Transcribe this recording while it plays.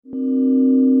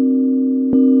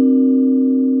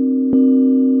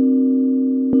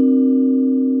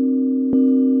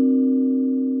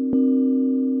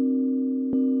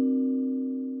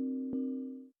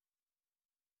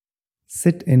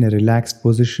Sit in a relaxed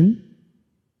position.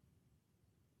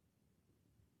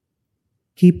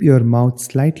 Keep your mouth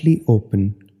slightly open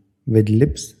with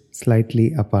lips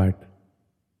slightly apart.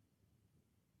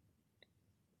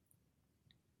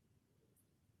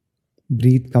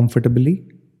 Breathe comfortably.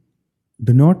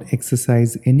 Do not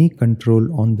exercise any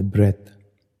control on the breath.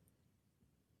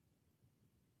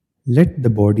 Let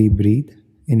the body breathe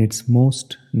in its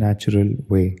most natural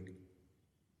way.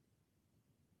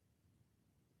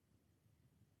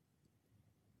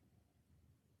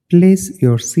 Place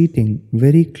your seating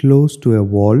very close to a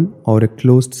wall or a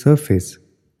closed surface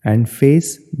and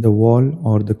face the wall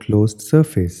or the closed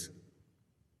surface.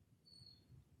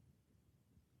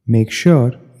 Make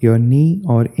sure your knee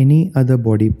or any other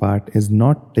body part is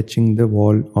not touching the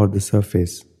wall or the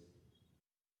surface.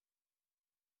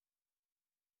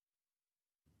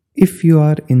 If you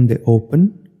are in the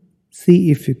open,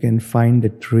 see if you can find a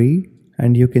tree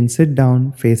and you can sit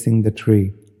down facing the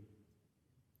tree.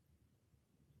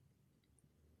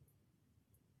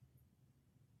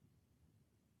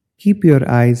 Keep your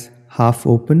eyes half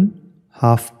open,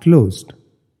 half closed,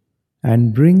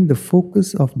 and bring the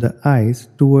focus of the eyes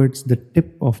towards the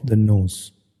tip of the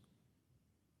nose.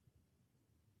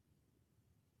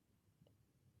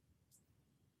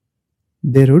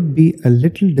 There would be a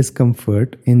little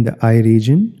discomfort in the eye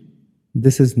region.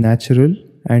 This is natural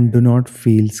and do not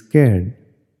feel scared.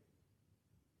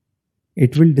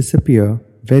 It will disappear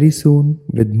very soon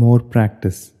with more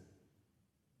practice.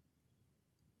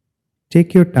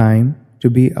 Take your time to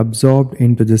be absorbed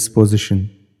into this position.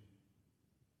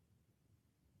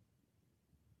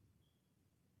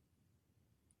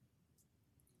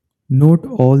 Note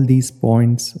all these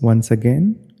points once again.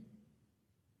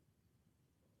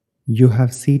 You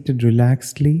have seated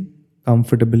relaxedly,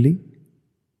 comfortably.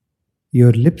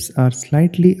 Your lips are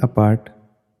slightly apart,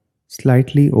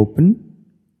 slightly open.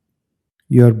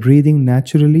 You are breathing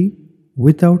naturally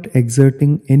without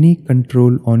exerting any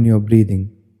control on your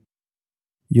breathing.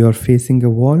 You are facing a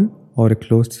wall or a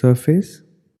closed surface.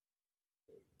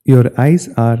 Your eyes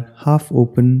are half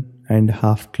open and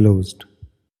half closed.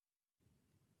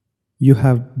 You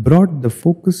have brought the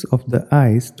focus of the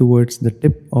eyes towards the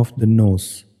tip of the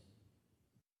nose.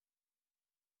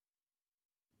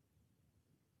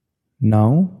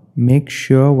 Now, make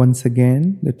sure once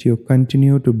again that you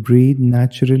continue to breathe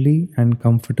naturally and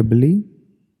comfortably.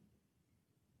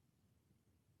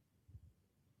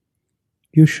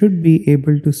 You should be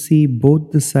able to see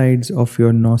both the sides of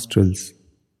your nostrils.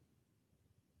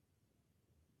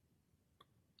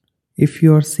 If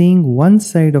you are seeing one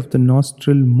side of the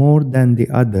nostril more than the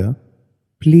other,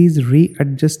 please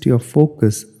readjust your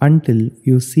focus until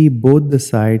you see both the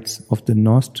sides of the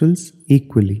nostrils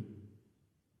equally.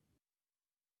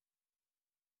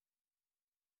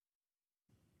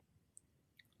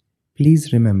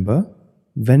 Please remember,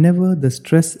 whenever the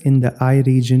stress in the eye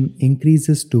region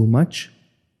increases too much,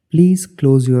 please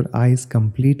close your eyes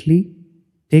completely,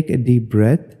 take a deep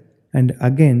breath, and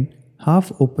again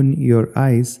half open your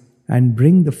eyes and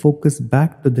bring the focus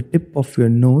back to the tip of your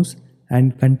nose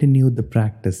and continue the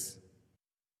practice.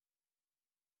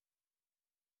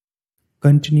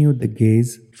 Continue the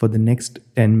gaze for the next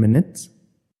 10 minutes.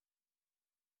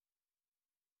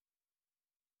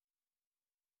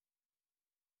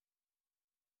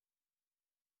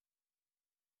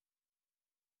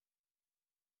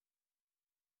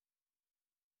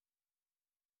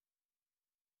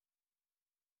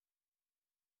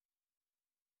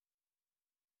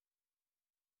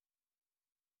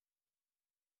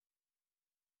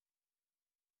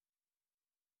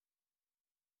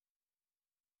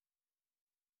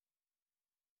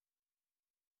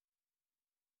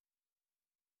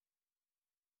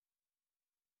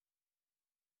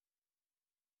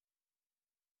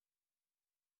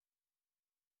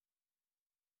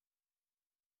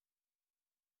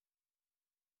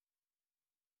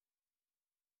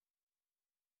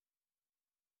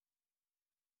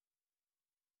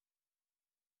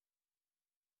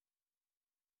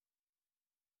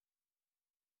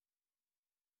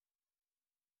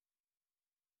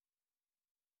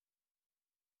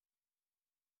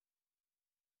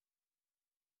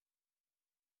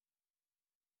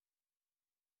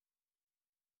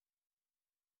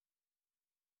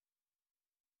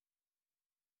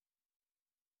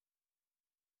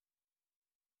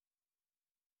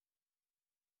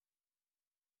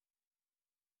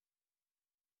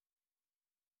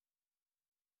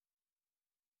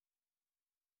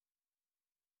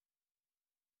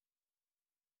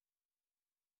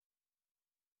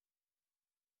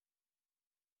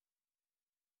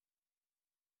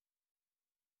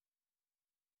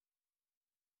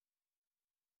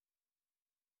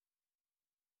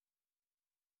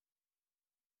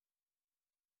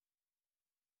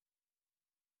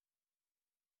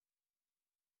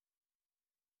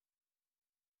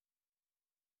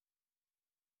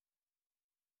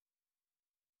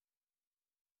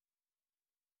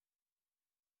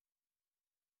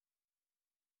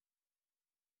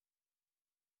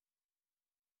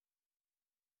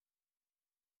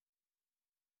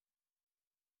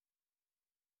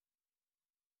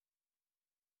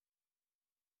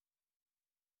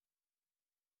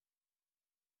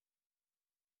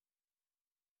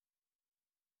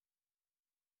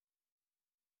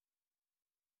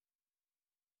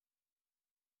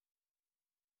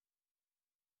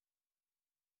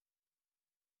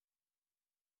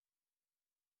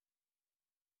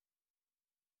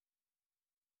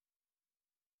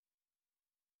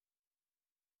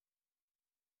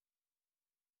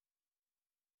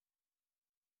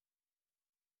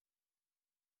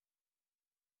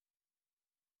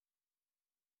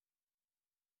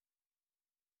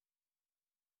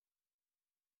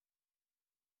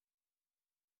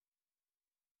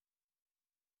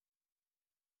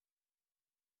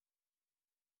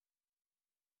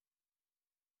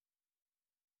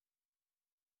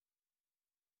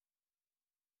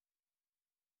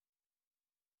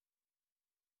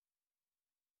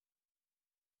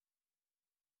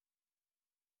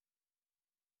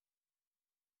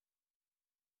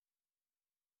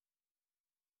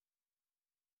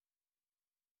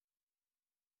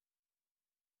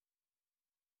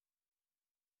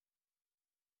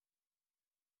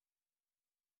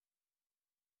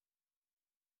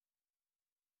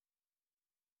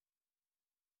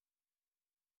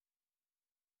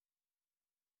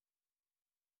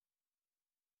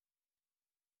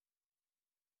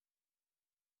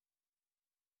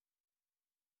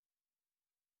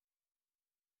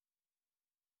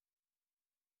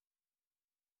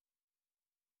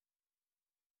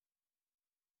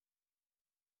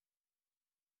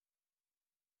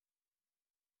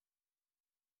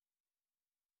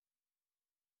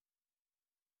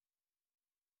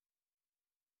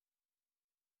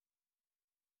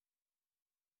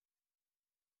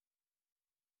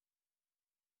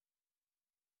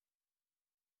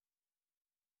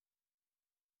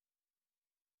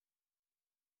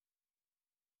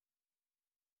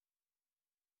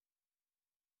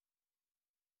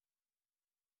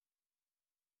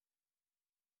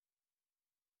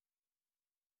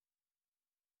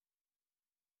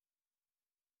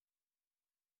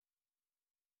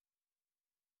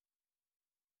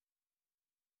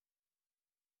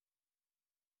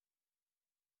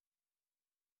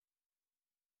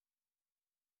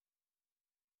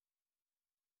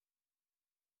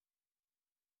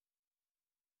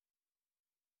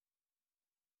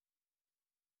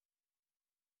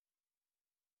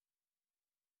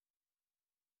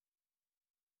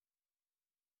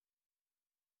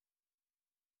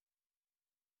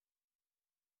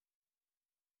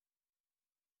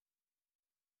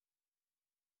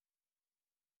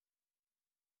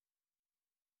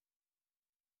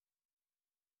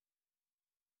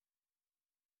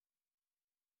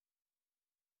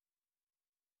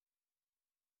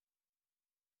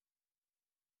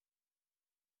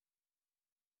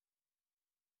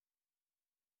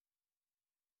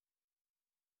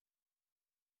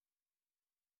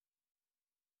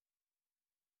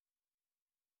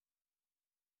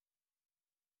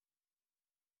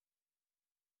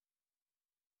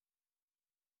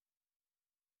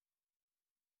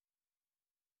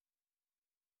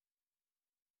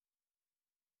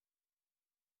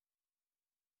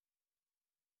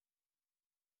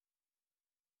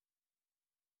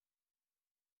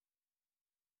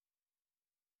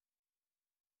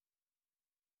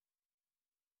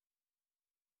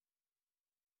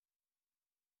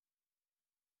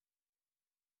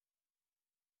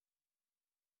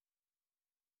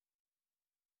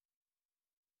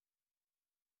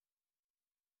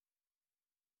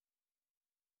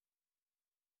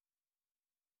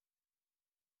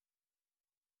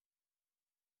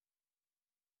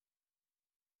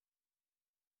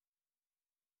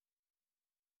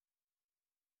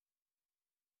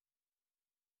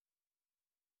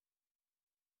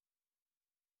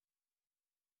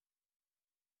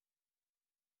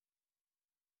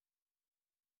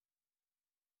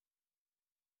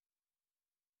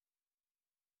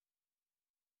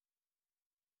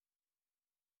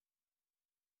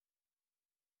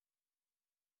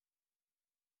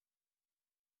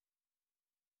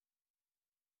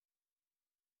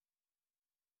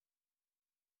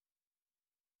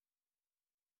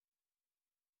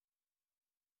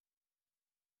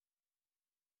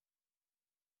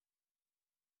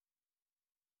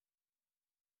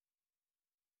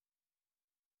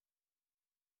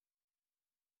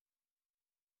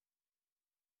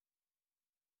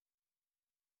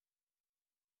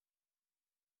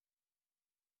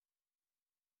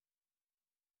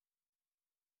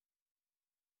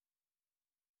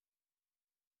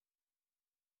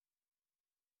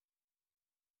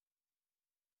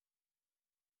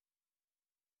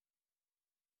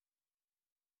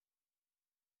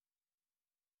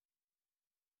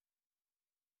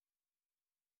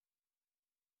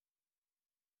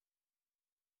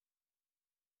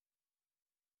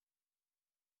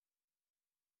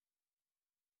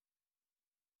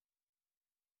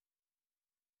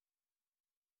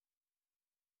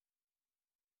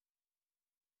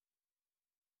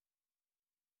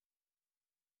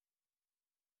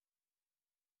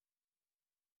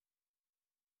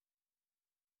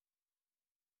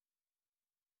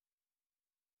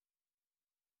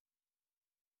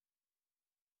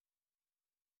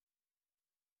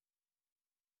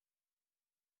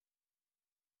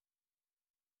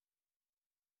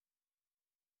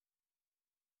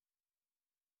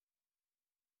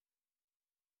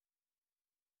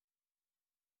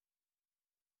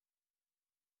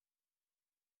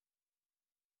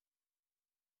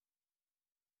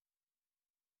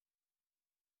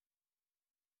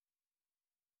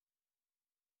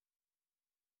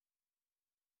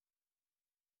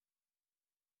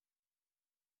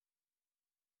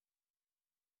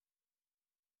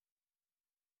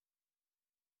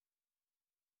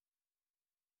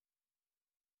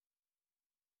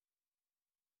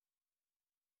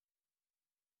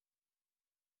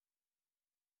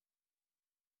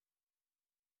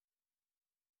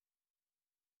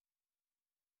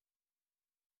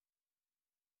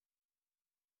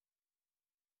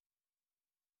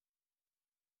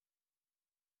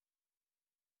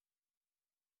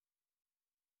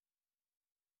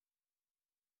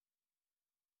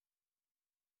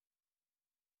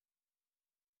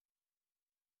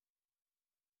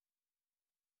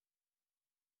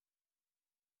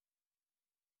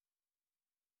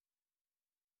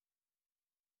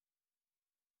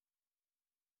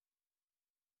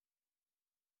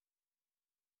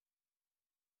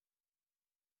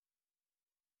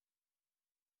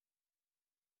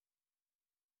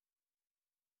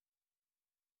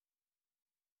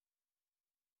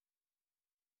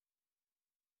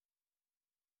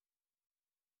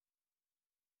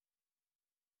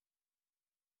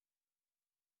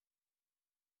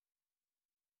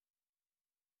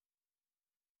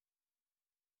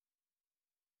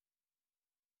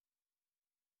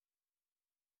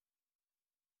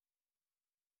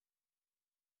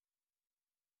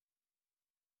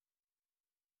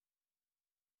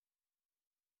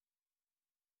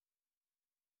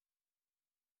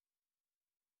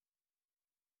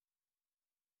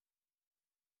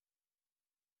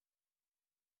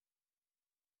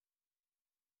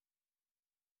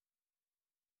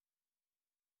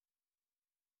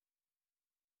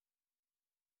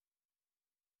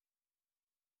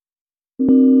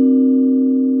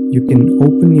 You can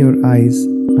open your eyes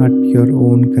at your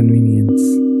own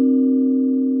convenience.